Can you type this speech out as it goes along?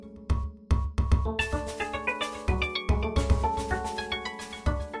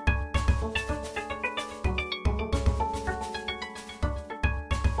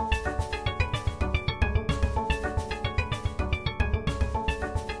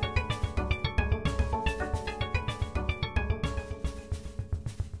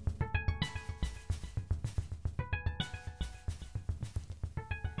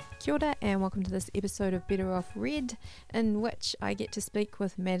Kia ora and welcome to this episode of Better Off Read, in which I get to speak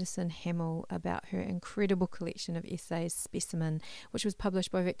with Madison Hamill about her incredible collection of essays, Specimen, which was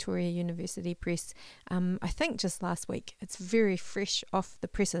published by Victoria University Press, I think just last week. It's very fresh off the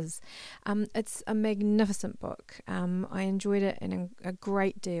presses. It's a magnificent book. I enjoyed it a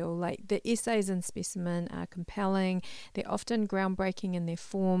great deal. Like, the essays in Specimen are compelling. They're often groundbreaking in their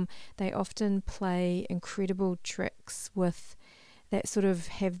form. They often play incredible tricks with that sort of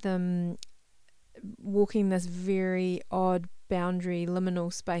have them walking this very odd boundary,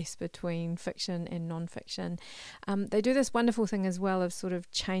 liminal space between fiction and non-fiction. They do this wonderful thing as well of sort of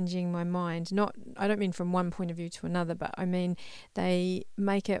changing my mind. I don't mean from one point of view to another, but I mean they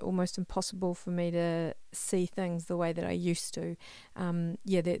make it almost impossible for me to see things the way that I used to.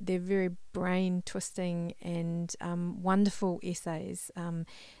 They're very brain twisting and wonderful essays.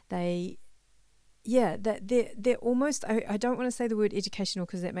 They're almost, I don't want to say the word educational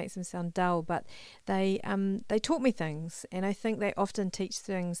because that makes them sound dull, but they taught me things, and I think they often teach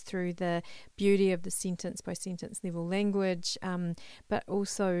things through the beauty of the sentence by sentence level language, but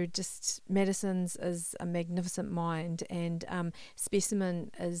also just Madison's is a magnificent mind, and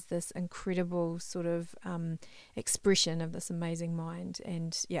Specimen is this incredible sort of expression of this amazing mind,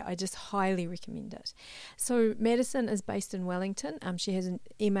 and I just highly recommend it. So Madison is based in Wellington. She has an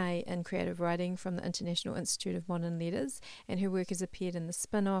MA in creative writing from the International Institute of Modern Letters, and her work has appeared in The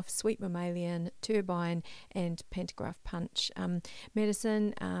Spin-Off, Sweet Mammalian, Turbine, and Pantograph Punch.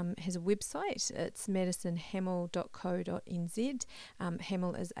 Madison has a website. It's madisonhamill.co.nz.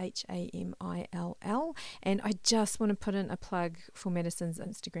 Hamill is Hamill, and I just want to put in a plug for Madison's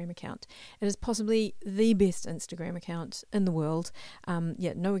Instagram account. It is possibly the best Instagram account in the world.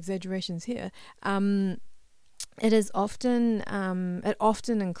 No exaggerations here. It often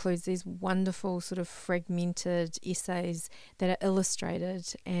includes these wonderful sort of fragmented essays that are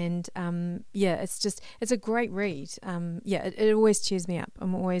illustrated, and it's a great read. It always cheers me up.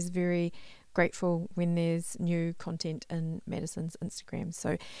 I'm always very grateful when there's new content in Madison's Instagram.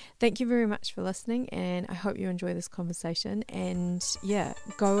 So thank you very much for listening, and I hope you enjoy this conversation, and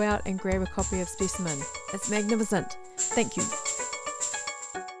go out and grab a copy of Specimen. It's magnificent. Thank you.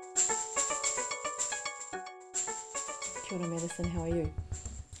 Kia ora, Madison, how are you?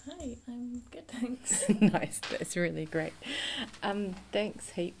 Hi, I'm good, thanks. Nice, that's really great. Thanks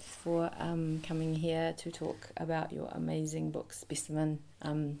heaps for coming here to talk about your amazing book, Specimen.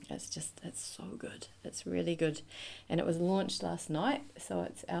 It's so good. It's really good. And it was launched last night, so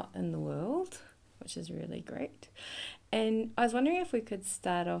it's out in the world, which is really great. And I was wondering if we could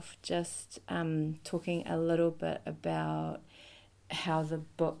start off just talking a little bit about how the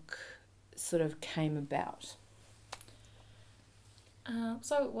book sort of came about.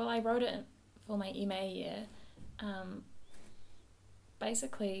 I wrote it for my MA year.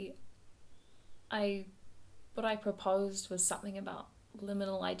 Basically, what I proposed was something about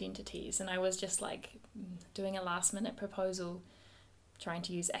liminal identities, and I was just like doing a last minute proposal, trying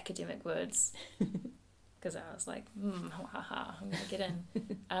to use academic words, because I was like, I'm going to get in.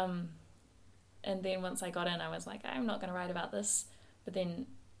 And then once I got in, I was like, I'm not going to write about this, and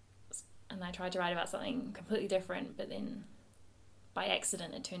I tried to write about something completely different, but then by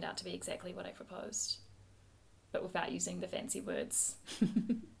accident it turned out to be exactly what I proposed, but without using the fancy words.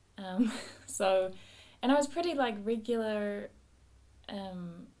 And I was pretty regular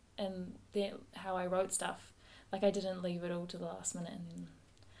in how I wrote stuff. Like, I didn't leave it all to the last minute, and then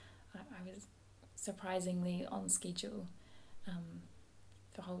I was surprisingly on schedule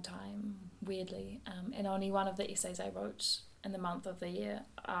the whole time, weirdly. And only one of the essays I wrote in the month of the year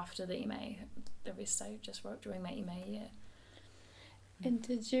after the MA. The rest I just wrote during my MA year. And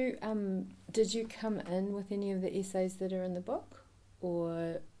did you come in with any of the essays that are in the book,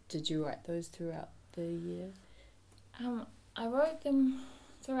 or did you write those throughout the year? I wrote them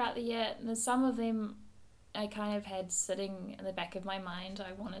throughout the year. And some of them I kind of had sitting in the back of my mind.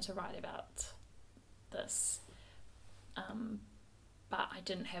 I wanted to write about this, but I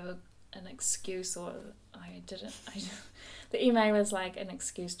didn't have an excuse, or the email was like an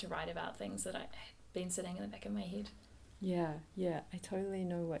excuse to write about things that I had been sitting in the back of my head. Yeah, I totally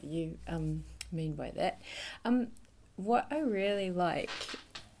know what you mean by that. What I really like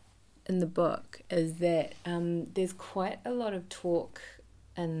in the book is that there's quite a lot of talk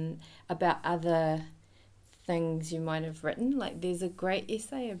about other things you might have written. Like, there's a great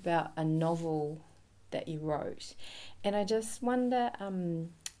essay about a novel that you wrote, and I just wonder,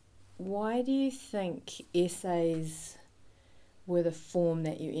 why do you think essays were the form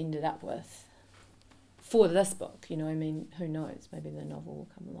that you ended up with for this book? I mean, who knows, maybe the novel will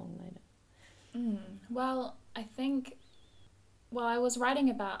come along later. Well, I think, I was writing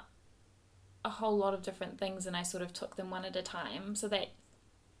about a whole lot of different things, and I sort of took them one at a time, so that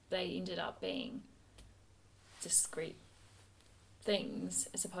they ended up being discrete things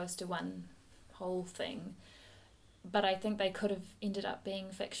as opposed to one whole thing. But I think they could have ended up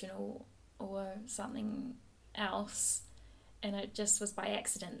being fictional or something else, and it just was by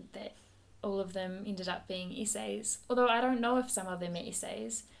accident that all of them ended up being essays. Although I don't know if some of them are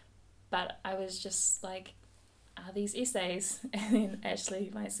essays, but I was just like, are these essays? And then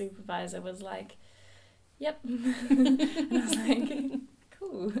Ashley, my supervisor, was like, yep. And I was like,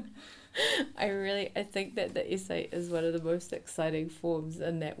 cool. I think that the essay is one of the most exciting forms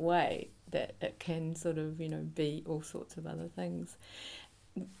in that way, that it can sort of, be all sorts of other things.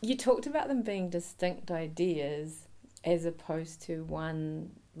 You talked about them being distinct ideas as opposed to one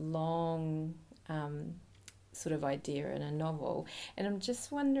long sort of idea in a novel, and I'm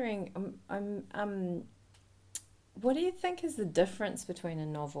just wondering, what do you think is the difference between a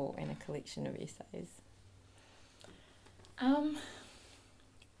novel and a collection of essays?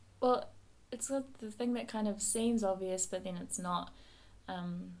 Well, it's the thing that kind of seems obvious, but then it's not,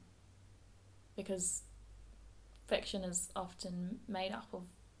 because fiction is often made up of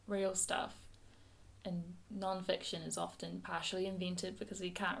real stuff, and non-fiction is often partially invented because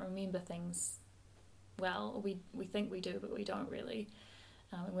we can't remember things well. We think we do, but we don't really.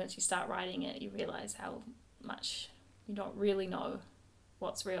 And once you start writing it, you realise how much you don't really know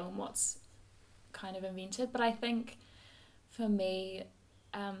what's real and what's kind of invented. But I think for me,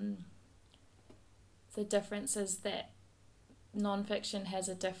 the difference is that non-fiction has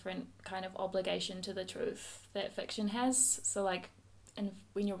a different kind of obligation to the truth that fiction has. So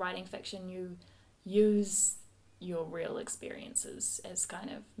when you're writing fiction, you use your real experiences as kind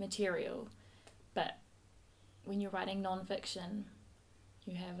of material, but when you're writing non-fiction,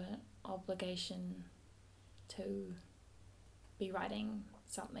 you have an obligation to be writing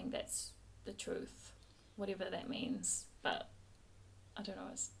something that's the truth, whatever that means. But I don't know,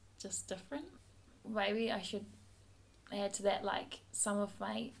 it's just different. Maybe I should add to that, some of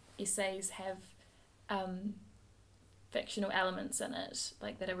my essays have fictional elements in it,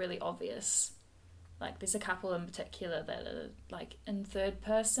 that are really obvious. There's a couple in particular that are in third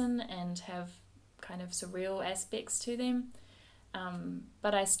person and have kind of surreal aspects to them.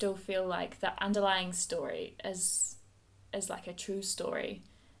 But I still feel like the underlying story is a true story,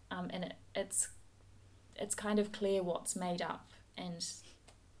 and it's kind of clear what's made up, and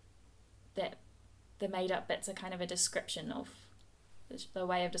that the made up bits are kind of a description of the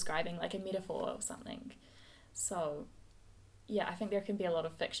way of describing, a metaphor or something. So yeah, I think there can be a lot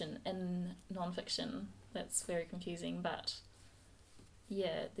of fiction in non-fiction that's very confusing, but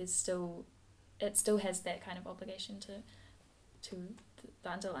yeah, it still has that kind of obligation to the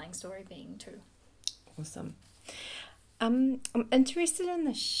underlying story being true. Awesome. I'm interested in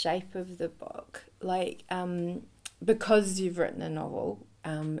the shape of the book, because you've written a novel,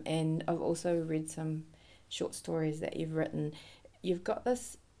 and I've also read some short stories that you've written. You've got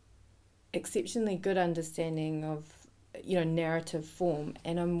this exceptionally good understanding of narrative form,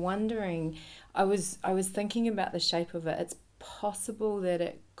 and I'm wondering, I was thinking about the shape of it. It's possible that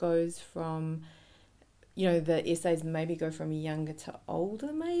it goes from, the essays maybe go from younger to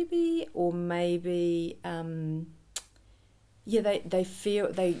older, maybe, or maybe they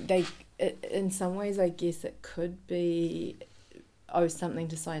feel they in some ways, I guess it could be something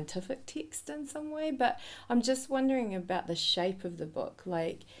to scientific text in some way, but I'm just wondering about the shape of the book.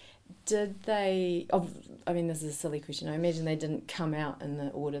 Did they... this is a silly question. I imagine they didn't come out in the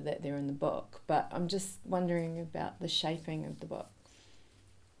order that they're in the book, but I'm just wondering about the shaping of the book.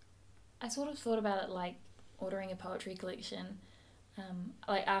 I sort of thought about it like ordering a poetry collection.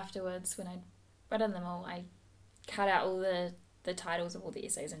 Afterwards, when I'd written them all, I cut out all the titles of all the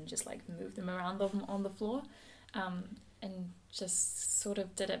essays and just moved them around them on the floor, and just sort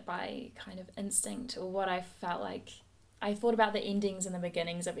of did it by kind of instinct, or what I felt like. I thought about the endings and the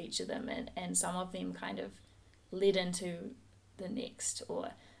beginnings of each of them, and some of them kind of led into the next,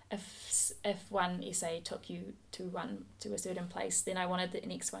 or if one essay took you to a certain place, then I wanted the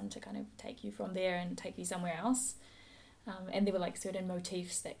next one to kind of take you from there and take you somewhere else. And there were certain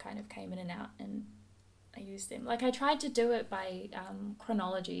motifs that kind of came in and out, and I used them. I tried to do it by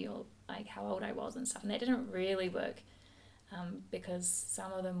chronology, or how old I was and stuff, and that didn't really work, because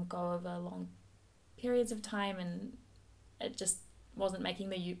some of them go over long periods of time, and it just wasn't making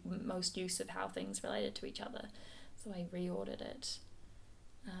the most use of how things related to each other. So I reordered it.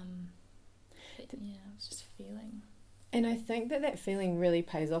 It was just a feeling. And I think that feeling really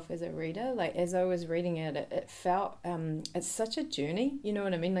pays off as a reader. As I was reading it, it felt, it's such a journey, you know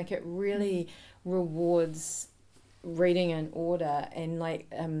what I mean? It really rewards reading in order, and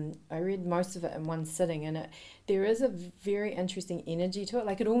like I read most of it in one sitting, and there is a very interesting energy to it.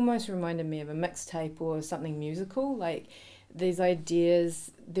 Like it almost reminded me of a mixtape or something musical. Like these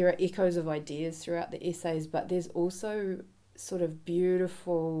ideas, there are echoes of ideas throughout the essays, but there's also sort of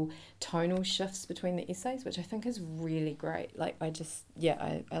beautiful tonal shifts between the essays, which I think is really great. Like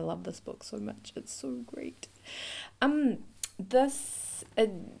I love this book so much. It's so great. This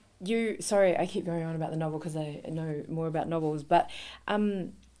sorry, I keep going on about the novel because I know more about novels, but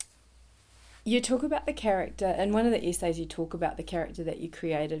you talk about the character in one of the essays. You talk about the character that you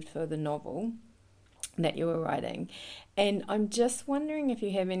created for the novel that you were writing, and I'm just wondering if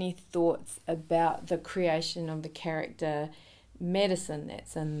you have any thoughts about the creation of the character Madison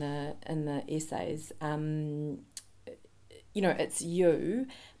that's in the essays. It's you,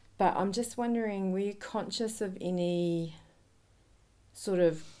 but I'm just wondering, were you conscious of any sort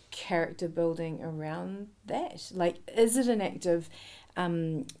of character building around that? Like, is it an act of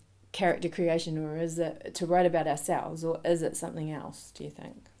character creation, or is it to write about ourselves, or is it something else, do you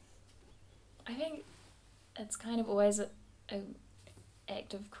think? I think it's kind of always a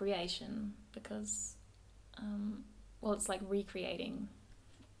act of creation, because it's like recreating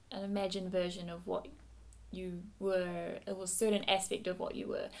an imagined version of what you were. It was a certain aspect of what you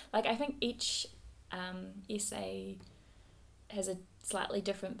were. Like, I think each essay has a slightly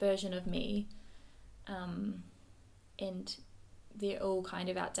different version of me, and they're all kind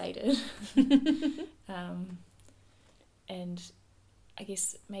of outdated. And I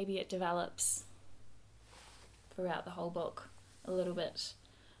guess maybe it develops throughout the whole book a little bit.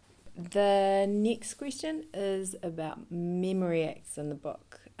 The next question is about memory acts in the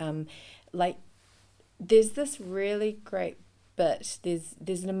book. There's this really great bit.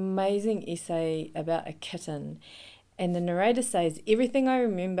 There's an amazing essay about a kitten, and the narrator says, everything I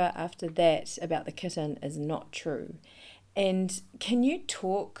remember after that about the kitten is not true. And can you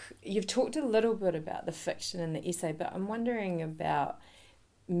you've talked a little bit about the fiction in the essay, but I'm wondering about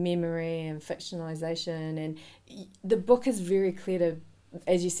memory and fictionalization. And the book is very clear to,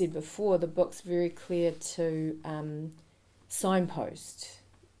 as you said before, the book's very clear to signpost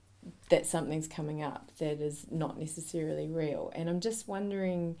that something's coming up that is not necessarily real. And I'm just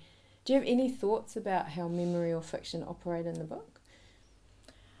wondering, do you have any thoughts about how memory or fiction operate in the book?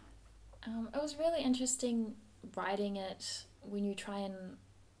 It was really interesting writing it when you try and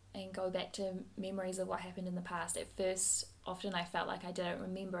go back to memories of what happened in the past. At first, often I felt like I didn't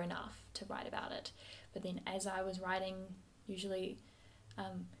remember enough to write about it. But then as I was writing, usually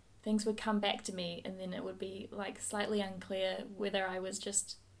things would come back to me, and then it would be like slightly unclear whether I was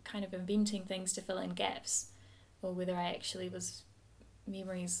just kind of inventing things to fill in gaps, or whether I actually was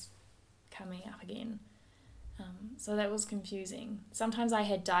memories coming up again. So that was confusing. Sometimes I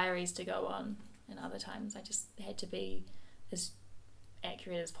had diaries to go on, and other times I just had to be as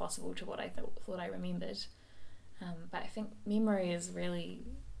accurate as possible to what I thought I remembered. But I think memory is really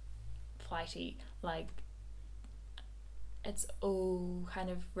flighty. Like, it's all kind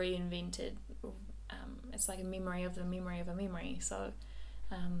of reinvented. It's like a memory of the memory of a memory. So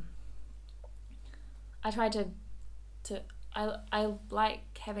I tried I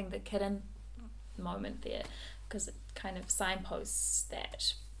like having the kitten moment there, because it kind of signposts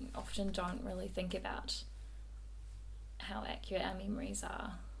that we often don't really think about how accurate our memories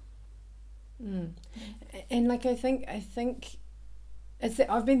are. And like I think I've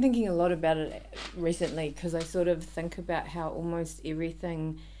been thinking a lot about it recently, because I sort of think about how almost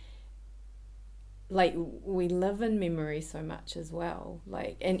everything, like, we live in memory so much as well.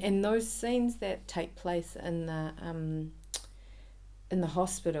 Like, and those scenes that take place in the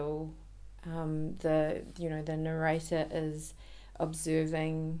hospital, the narrator is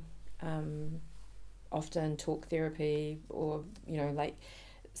observing often talk therapy, or like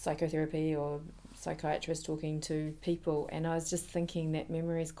psychotherapy, or psychiatrists talking to people, and I was just thinking that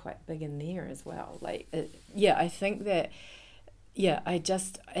memory is quite big in there as well. Like, I think that,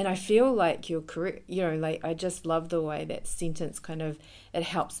 I feel like you're correct. Like, I just love the way that sentence kind of, it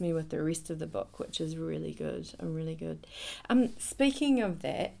helps me with the rest of the book, which is really good. Really good. Speaking of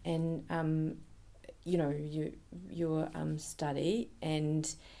that, and your study,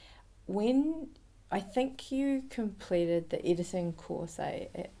 and when I think you completed the editing course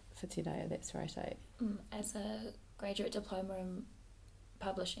at Whitireia, that's right, as a graduate diploma in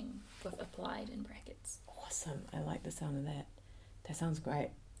publishing with applied in brackets. Awesome. I like the sound of that. That sounds great.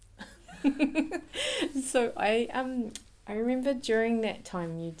 So I remember during that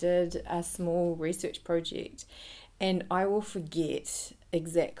time you did a small research project, and I will forget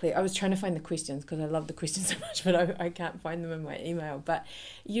exactly. I was trying to find the questions because I love the questions so much, but I can't find them in my email. But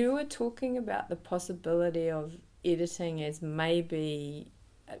you were talking about the possibility of editing as maybe,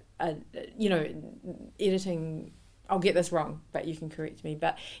 you know, editing, I'll get this wrong, but you can correct me,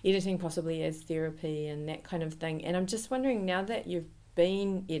 but editing possibly as therapy and that kind of thing. And I'm just wondering, now that you've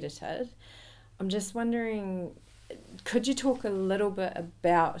been edited, I'm just wondering, could you talk a little bit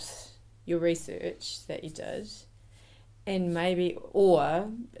about your research that you did? And maybe, or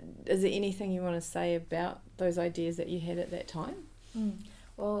is there anything you want to say about those ideas that you had at that time?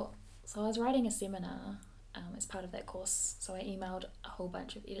 Well, so I was writing a seminar as part of that course, so I emailed a whole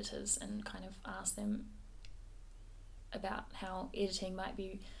bunch of editors and kind of asked them about how editing might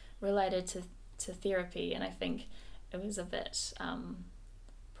be related to therapy, and I think it was a bit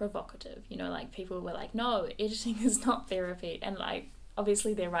provocative, you know, like people were like, no, editing is not therapy, and like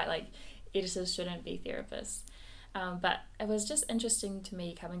obviously they're right, like editors shouldn't be therapists, but it was just interesting to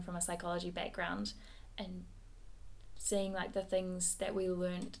me coming from a psychology background and seeing like the things that we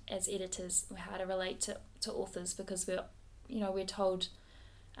learned as editors, how to relate to authors, because we're told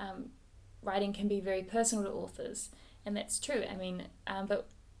writing can be very personal to authors, and that's true. I mean, but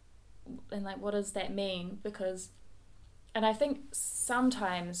like, what does that mean? Because, and I think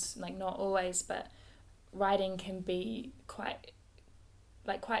sometimes, like not always, but writing can be quite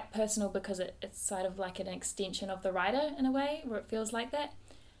personal because it's sort of like an extension of the writer in a way, where it feels like that,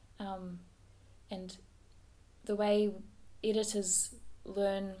 and the way editors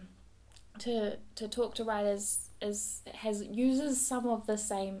learn to talk to writers uses some of the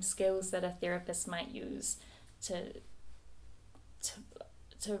same skills that a therapist might use to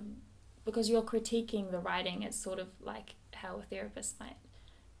because you're critiquing the writing. It's sort of like how a therapist might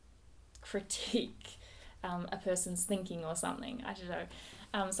critique a person's thinking or something. I don't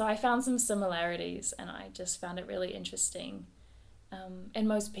know. So I found some similarities, and I just found it really interesting. And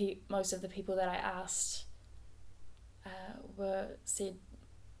most of the people that I asked said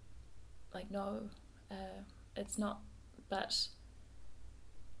like, no, it's not. But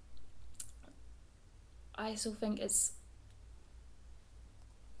I still think it's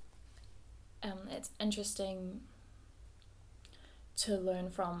interesting to learn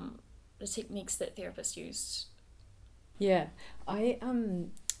from the techniques that therapists used. Yeah,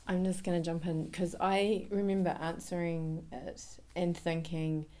 I'm just going to jump in because I remember answering it and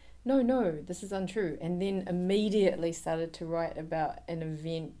thinking, no, this is untrue, and then immediately started to write about an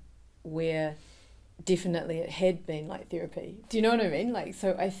event where definitely it had been like therapy. Do you know what I mean? Like,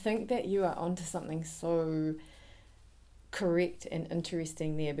 so I think that you are onto something so correct and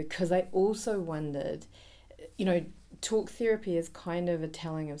interesting there, because I also wondered, you know, talk therapy is kind of a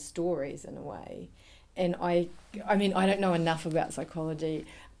telling of stories in a way, and I mean, I don't know enough about psychology,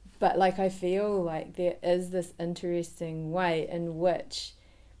 but like I feel like there is this interesting way in which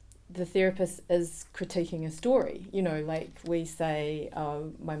the therapist is critiquing a story, you know, like we say,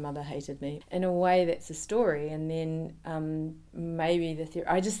 oh, my mother hated me, in a way that's a story, and then maybe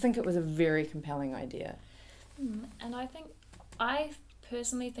I just think it was a very compelling idea. And I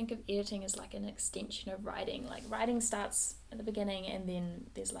personally think of editing as like an extension of writing. Like writing starts at the beginning, and then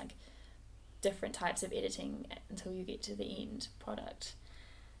there's like different types of editing until you get to the end product.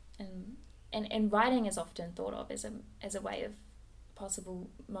 And writing is often thought of as a way of possible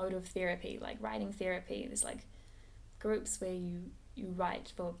mode of therapy, like writing therapy. There's like groups where you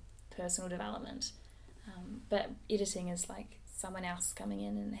write for personal development, but editing is like someone else coming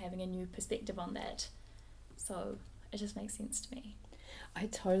in and having a new perspective on that. So it just makes sense to me. I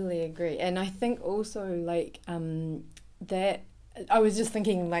totally agree, and I think also like that. I was just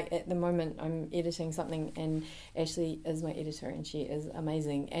thinking, like, at the moment I'm editing something, and Ashley is my editor, and she is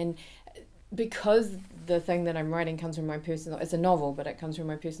amazing. And because the thing that I'm writing comes from my personal, it's a novel, but it comes from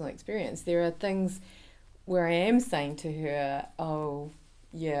my personal experience, there are things where I am saying to her, oh,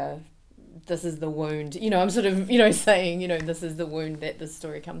 yeah, this is the wound, you know, I'm sort of, you know, saying, you know, this is the wound that this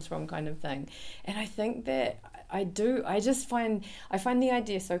story comes from, kind of thing. And I think that I find the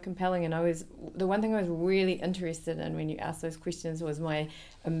idea so compelling, and the one thing I was really interested in when you asked those questions was my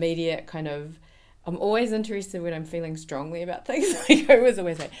immediate kind of, I'm always interested when I'm feeling strongly about things. Like I was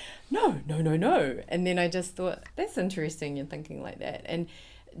always like, no. And then I just thought, that's interesting, you're thinking like that. And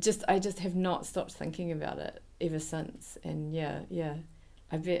I just have not stopped thinking about it ever since. And yeah.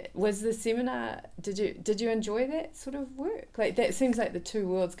 I bet, was the seminar, did you enjoy that sort of work? Like that seems like the two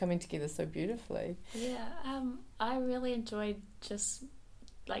worlds coming together so beautifully. Yeah, I really enjoyed just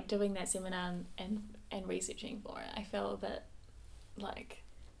like doing that seminar and researching for it. I felt a bit like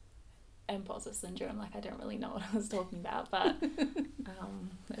imposter syndrome, like I don't really know what I was talking about, but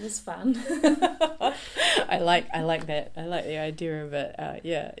it was fun. I like that. I like the idea of it.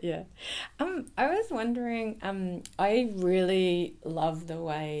 Yeah. I was wondering, I really love the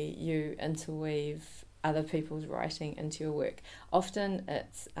way you interweave other people's writing into your work. Often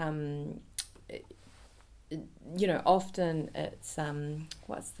it's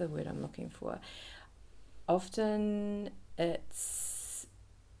what's the word I'm looking for? Often it's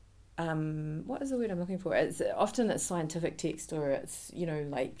what is the word I'm looking for? It's scientific text, or it's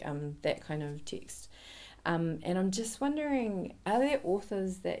that kind of text. And I'm just wondering, are there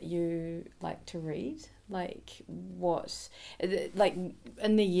authors that you like to read? Like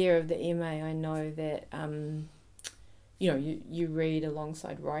in the year of the MA, I know that you read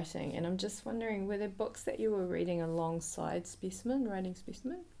alongside writing, and I'm just wondering, were there books that you were reading alongside writing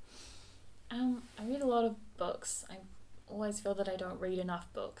Specimen? I read a lot of books. I always feel that I don't read enough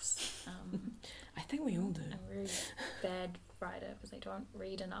books. I think we all do. I'm a really bad writer because I don't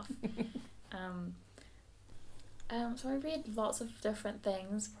read enough. So I read lots of different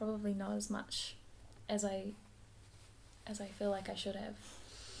things, probably not as much as I feel like I should have.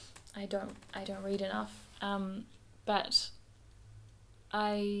 I don't read enough. But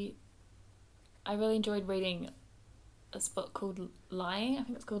I really enjoyed reading this book called Lying. I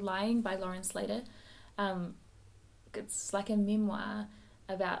think it's called Lying by Lauren Slater. It's like a memoir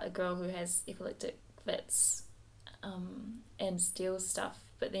about a girl who has epileptic fits and steals stuff,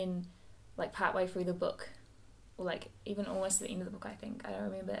 but then like partway through the book, or like even almost at the end of the book, I think, I don't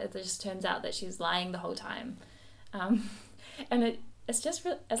remember, it just turns out that she's lying the whole time. And it's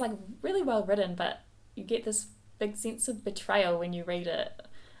like really well written, but you get this big sense of betrayal when you read it.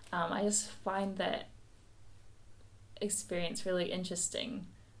 I just find that experience really interesting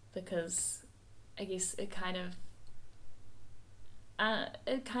because I guess it kind of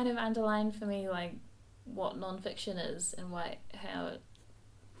underlined for me like what nonfiction is and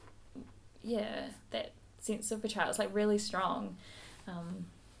that sense of betrayal. It's like really strong.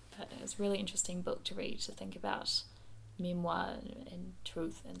 But it was a really interesting book to read, to think about memoir and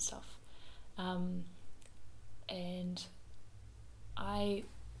truth and stuff. And I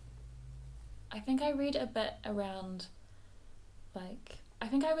think I read a bit around, like, I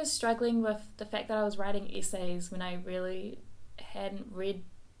think I was struggling with the fact that I was writing essays when I really hadn't read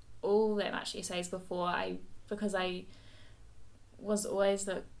all that much essays before. Because I was always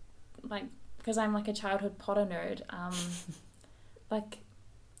because I'm like a childhood Potter nerd, like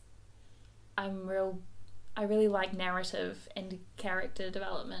I really like narrative and character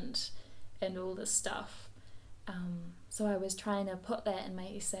development and all this stuff. So I was trying to put that in my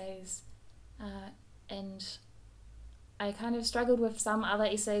essays, and I kind of struggled with some other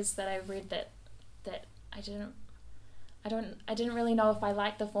essays that I read that I didn't really know if I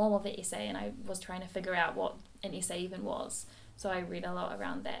liked the form of the essay, and I was trying to figure out what an essay even was. So I read a lot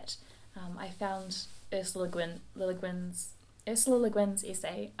around that. I found Ursula Le Guin's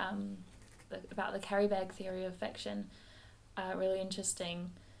essay about the carry bag theory of fiction really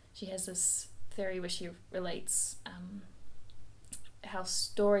interesting. She has this theory where she relates how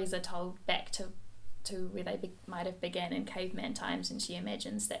stories are told back to where they might have began in caveman times, and she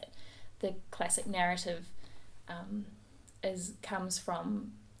imagines that the classic narrative comes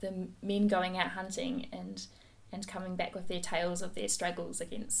from the men going out hunting and coming back with their tales of their struggles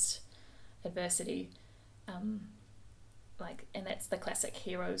against adversity, and that's the classic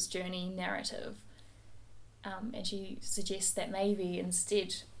hero's journey narrative. And she suggests that maybe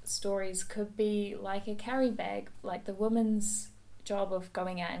instead stories could be like a carry bag, like the woman's job of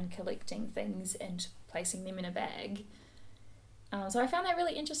going out and collecting things and placing them in a bag. So I found that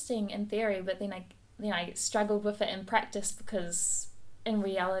really interesting in theory, but then I struggled with it in practice because in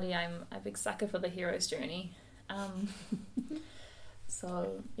reality I'm a big sucker for the hero's journey.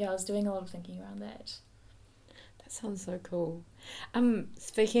 So yeah, I was doing a lot of thinking around that. That sounds so cool.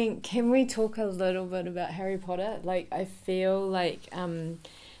 Can we talk a little bit about Harry Potter? Like, I feel like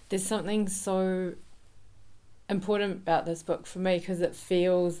there's something so important about this book for me because it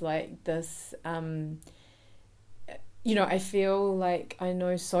feels like this, I feel like I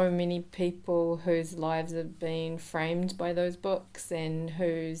know so many people whose lives have been framed by those books and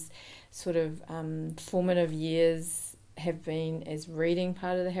whose sort of formative years have been as reading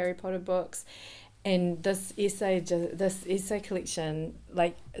part of the Harry Potter books. And this essay collection,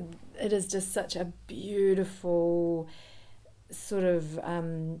 like, it is just such a beautiful sort of, I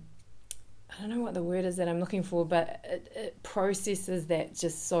don't know what the word is that I'm looking for, but it processes that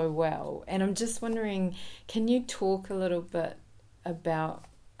just so well. And I'm just wondering, can you talk a little bit about,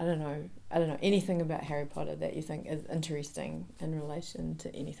 I don't know, anything about Harry Potter that you think is interesting in relation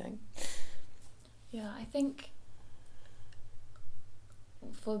to anything? Yeah, I think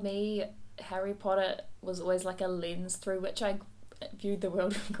for me, Harry Potter was always like a lens through which I viewed the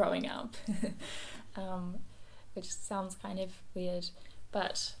world growing up, which sounds kind of weird,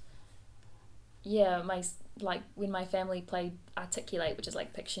 but yeah, like when my family played Articulate, which is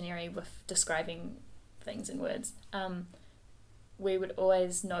like Pictionary with describing things in words, we would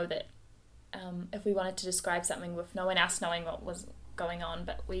always know that if we wanted to describe something with no one else knowing what was going on,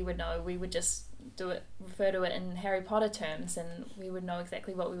 but we would know, we would just refer to it in Harry Potter terms, and we would know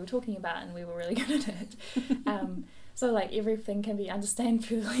exactly what we were talking about, and we were really good at it. So like everything can be understood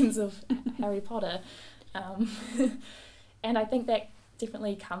through the lens of Harry Potter, and I think that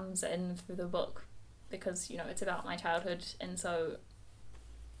definitely comes in through the book because, you know, it's about my childhood, and so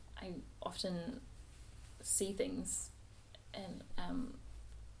I often see things and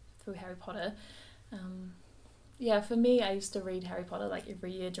through Harry Potter. Yeah, for me, I used to read Harry Potter like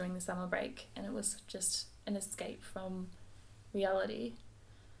every year during the summer break, and it was just an escape from reality.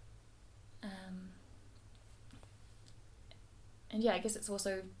 And yeah, I guess it's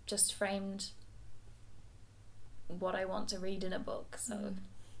also just framed what I want to read in a book, so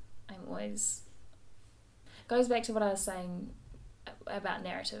I'm always... Goes back to what I was saying about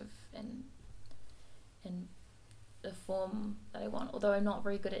narrative and the form that I want, although I'm not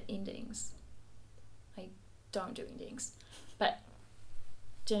very good at endings. I don't do endings, but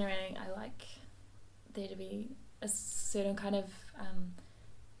generally I like there to be a certain kind of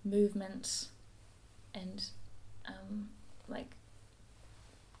movement and like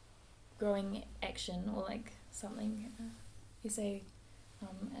growing action or like something you say,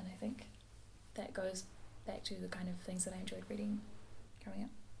 and I think that goes back to the kind of things that I enjoyed reading growing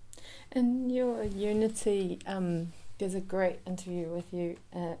up. In your Unity, there's a great interview with you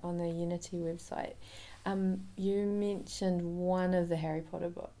on the Unity website. You mentioned one of the Harry Potter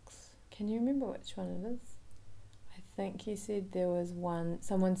books. Can you remember which one it is? I think you said there was one.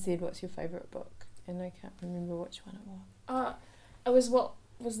 Someone said, "What's your favourite book?" And I can't remember which one it was. It was what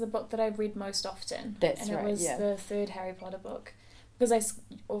was the book that I read most often. That's right. And it was the third Harry Potter book, because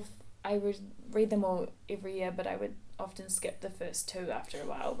I would read them all every year, but I would often skip the first two after a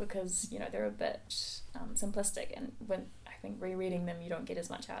while because, you know, they're a bit simplistic, and when I think rereading them you don't get as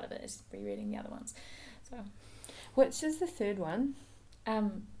much out of it as rereading the other ones. So, which is the third one?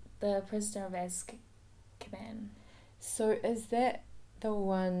 The Prisoner of Azkaban. So is that the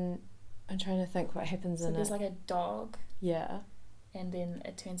one? I'm trying to think what happens in it. So there's like a dog. Yeah. And then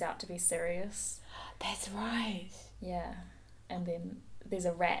it turns out to be Sirius. That's right. Yeah. And then there's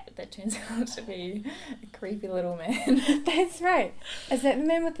a rat that turns out to be a creepy little man. That's right. Is that the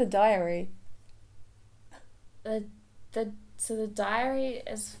man with the diary? So the diary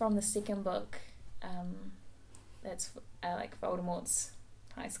is from the second book. That's like Voldemort's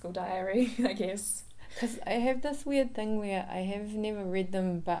high school diary, I guess. Because I have this weird thing where I have never read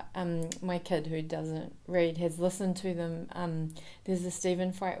them, but my kid who doesn't read has listened to them. There's the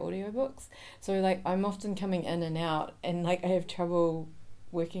Stephen Fry audiobooks. So like I'm often coming in and out, and like I have trouble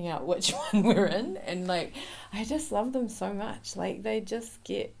working out which one we're in, and like I just love them so much. Like they just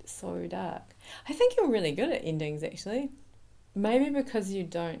get so dark. I think you're really good at endings, actually. Maybe because you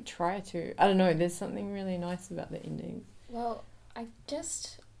don't try to. I don't know, there's something really nice about the endings. Well, I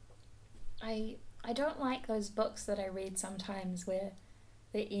don't like those books that I read sometimes where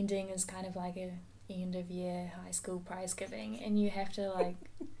the ending is kind of like a end of year high school prize giving, and you have to like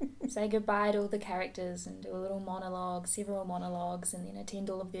say goodbye to all the characters and do a little monologue, several monologues, and then attend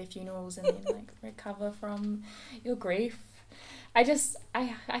all of their funerals and then like recover from your grief. I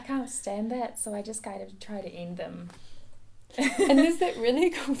can't stand that, so I just kind of try to end them. And there's that really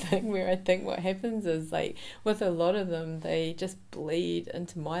cool thing where I think what happens is like with a lot of them they just bleed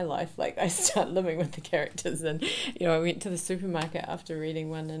into my life. Like I start living with the characters, and you know I went to the supermarket after reading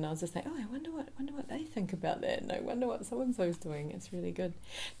one and I was just like, oh, I wonder what they think about that, and I wonder what so and so's doing. It's really good.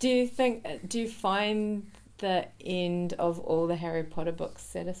 Do you find the end of all the Harry Potter books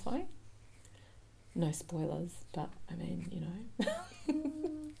satisfying? No spoilers, but I mean, you know.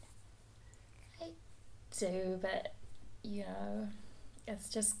 I do, but you know, it's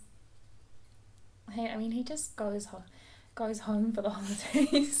just, I mean, he just goes home for the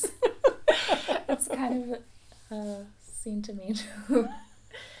holidays. It's kind of a sentimental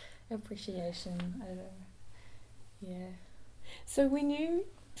appreciation. I don't know. Yeah. So when you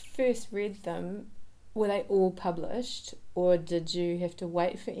first read them, were they all published, or did you have to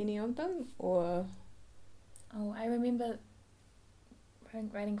wait for any of them, or? Oh, I remember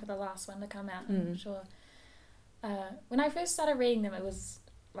waiting for the last one to come out. I'm sure. When I first started reading them, it was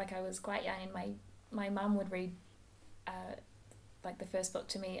like I was quite young, and my mum would read like the first book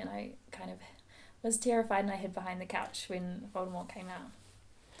to me, and I kind of was terrified, and I hid behind the couch when Voldemort came out.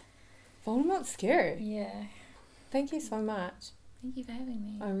 Voldemort's scary. Yeah. Thank you so much. Thank you for having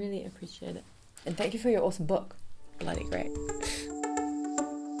me. I really appreciate it. And thank you for your awesome book. Bloody great.